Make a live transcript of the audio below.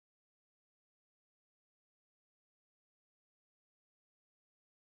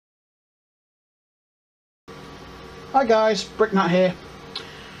Hi guys, Bricknut here.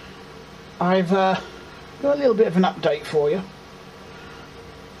 I've got a little bit of an update for you,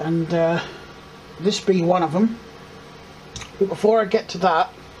 and this be one of them. But before I get to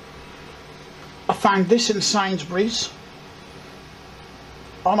that, I found this in Sainsbury's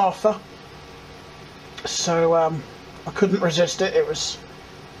on offer, so I couldn't resist it. It was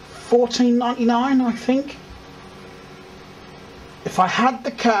 $14.99, I think. If I had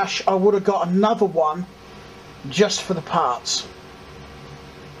the cash, I would have got another one just for the parts,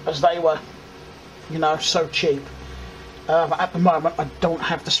 as they were, you know, so cheap. But at the moment I don't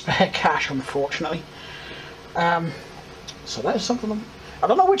have the spare cash, unfortunately. So that is something I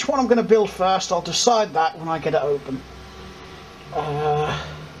don't know which one I'm going to build first. I'll decide that when I get it open. And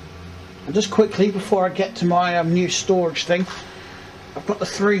just quickly before I get to my new storage thing, I've got the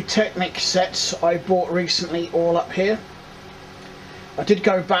 3 Technic sets I bought recently all up here. I did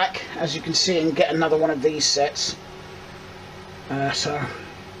go back, as you can see, and get another one of these sets. So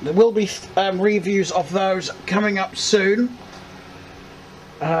there will be reviews of those coming up soon,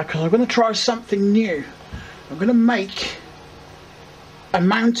 because I'm going to try something new. I'm going to make a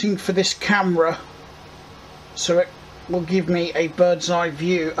mounting for this camera so it will give me a bird's eye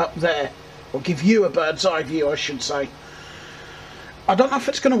view up there, or give you a bird's eye view, I should say. I don't know if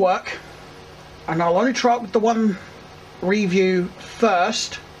it's going to work, and I'll only try it with the one review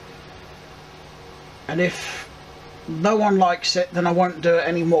first, and if no one likes it, then I won't do it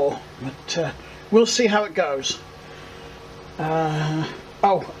anymore. But we'll see how it goes.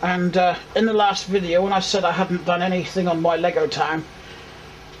 Oh, and in the last video, when I said I hadn't done anything on my Lego Town,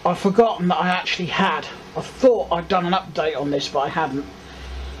 I've forgotten that I actually had. I thought I'd done an update on this, but I hadn't.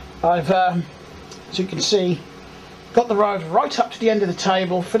 I've, as you can see, got the road right up to the end of the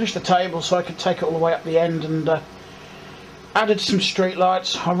table, finished the table so I could take it all the way up the end, and added some street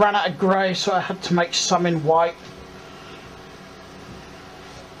lights. I ran out of grey, so I had to make some in white.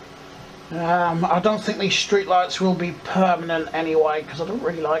 I don't think these street lights will be permanent anyway, because I don't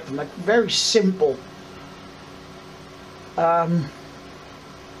really like them. They're very simple.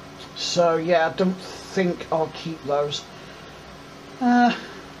 So yeah, I don't think I'll keep those. What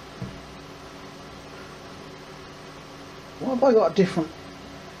have I got? A different...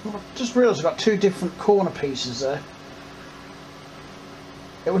 I just realised I've got 2 different corner pieces there.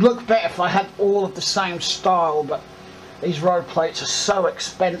 It would look better if I had all of the same style, but these road plates are so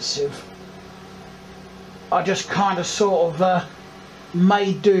expensive. I just kind of sort of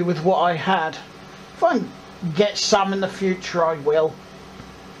made do with what I had. If I can get some in the future, I will.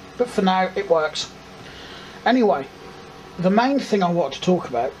 But for now, it works. Anyway, the main thing I want to talk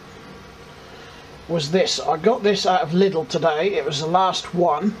about was this. I got this out of Lidl today. It was the last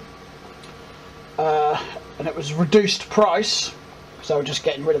one. And it was reduced price, so we're just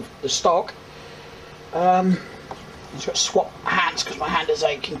getting rid of the stock. I've just got to swap hands because my hand is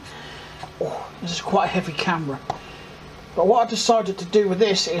aching. Oh, this is quite a heavy camera. But what I decided to do with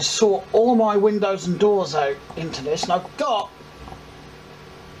this is sort all my windows and doors out into this, and I've got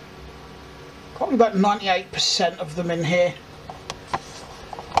probably about 98% of them in here.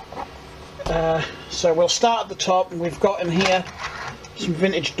 So we'll start at the top, and we've got in here some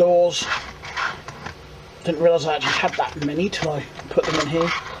vintage doors. Didn't realise I actually had that many till I put them in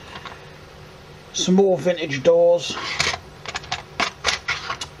here. Some more vintage doors.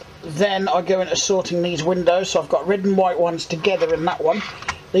 Then I go into sorting these windows. So I've got red and white ones together in that one.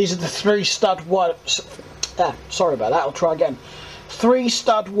 These are the 3 stud wide... sorry about that, I'll try again. 3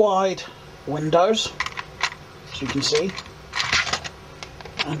 stud wide windows, as you can see.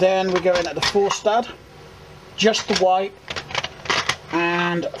 And then we go in at the 4 stud, just the white,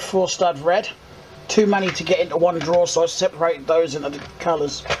 and 4 stud red. Too many to get into one drawer, so I separated those into the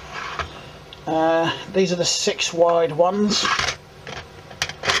colours. These are the 6 wide ones.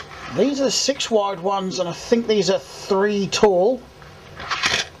 These are the 6 wide ones, and I think these are 3 tall.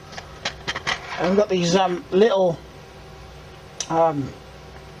 And we've got these little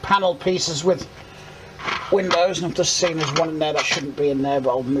panel pieces with windows, and I've just seen there's one in there that shouldn't be in there, but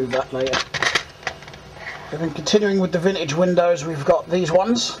I'll move that later. And then continuing with the vintage windows, we've got these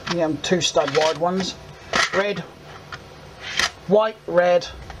ones, the 2 stud wide ones. Red, white, red,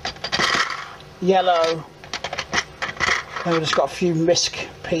 yellow. Then we've just got a few misc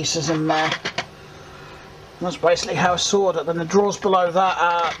pieces in there. And that's basically how I sorted it. Then the drawers below that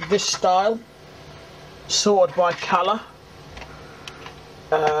are this style, sorted by colour,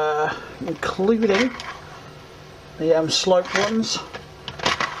 including the sloped ones.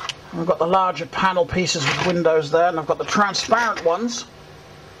 I've got the larger panel pieces with windows there, and I've got the transparent ones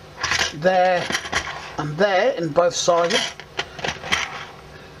there and there in both sizes.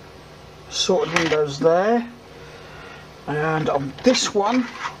 Sorted windows there. And on this one,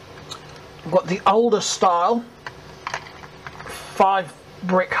 I've got the older style 5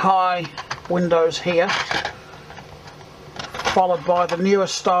 brick high windows here, followed by the newer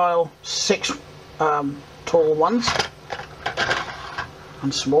style 6 tall ones,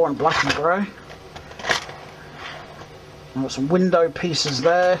 and some more in black and grey. I've got some window pieces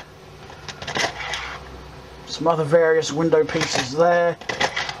there, some other various window pieces there,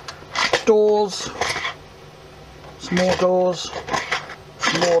 doors, some more doors,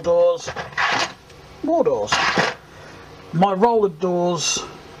 some more doors, more doors. My roller doors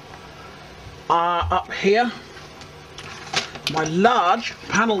are up here. My large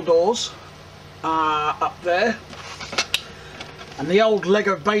panel doors are up there, and the old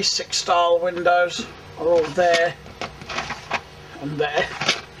Lego basic style windows are all there and there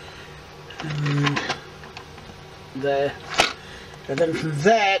and there, and then from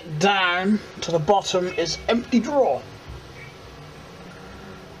there down to the bottom is empty drawer,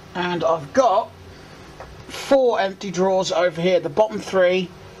 and I've got 4 empty drawers over here, the bottom 3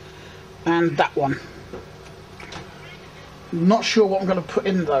 and that one. Not sure what I'm going to put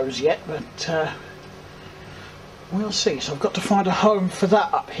in those yet, but we'll see. So I've got to find a home for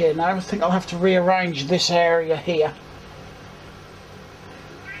that up here now. I think I'll have to rearrange this area here.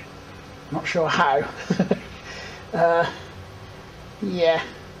 Not sure how. Yeah,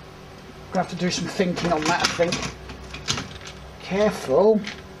 gonna have to do some thinking on that, I think. Careful.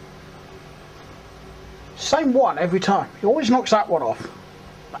 Same one every time. He always knocks that one off.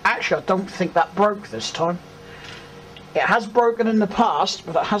 But actually, I don't think that broke this time. It has broken in the past,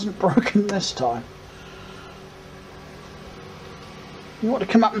 but it hasn't broken this time. You want to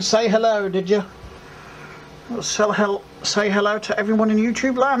come up and say hello, did you? Say hello to everyone in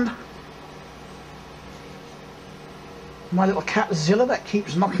YouTube land. My little cat Zilla that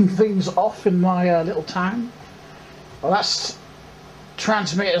keeps knocking things off in my little town. Well, that's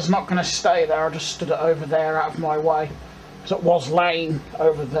transmitter's not going to stay there. I just stood it over there out of my way because it was laying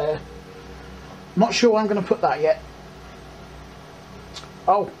over there. Not sure where I'm going to put that yet.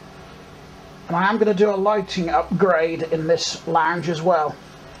 Oh, and I am going to do a lighting upgrade in this lounge as well,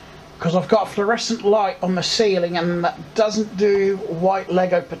 because I've got a fluorescent light on the ceiling and that doesn't do white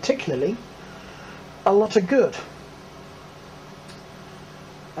Lego particularly a lot of good.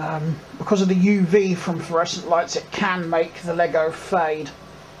 Because of the UV from fluorescent lights, it can make the Lego fade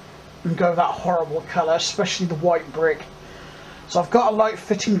and go that horrible colour, especially the white brick. So I've got a light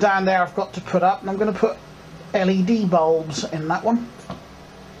fitting down there I've got to put up, and I'm going to put LED bulbs in that one,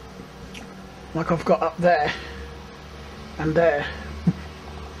 like I've got up there and there.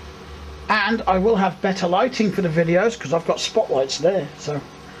 And I will have better lighting for the videos because I've got spotlights there, so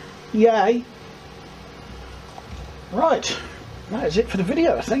yay. Right. That is it for the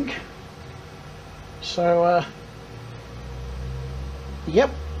video, I think. So, yep,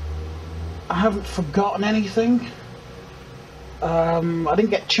 I haven't forgotten anything. I didn't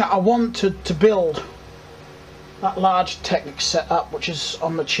get I wanted to build that large Technic setup, which is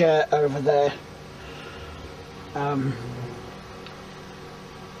on the chair over there.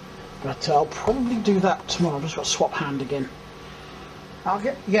 But I'll probably do that tomorrow. I've just got to swap hand again.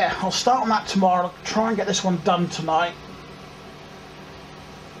 I'll start on that tomorrow. I'll try and get this one done tonight.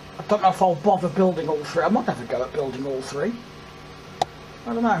 I don't know if I'll bother building all 3. I might have a go at building all 3.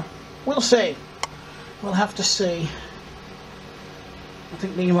 I don't know. We'll see. We'll have to see. I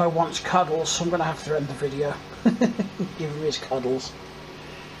think Nemo wants cuddles, so I'm going to have to end the video. Give him his cuddles.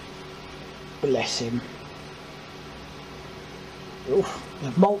 Bless him. Oof,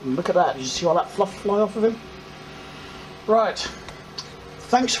 he's molten. Look at that. Did you see all that fluff fly off of him? Right.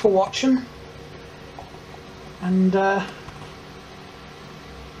 Thanks for watching. And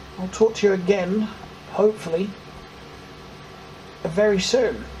I'll talk to you again, hopefully, very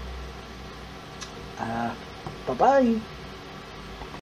soon. Bye-bye.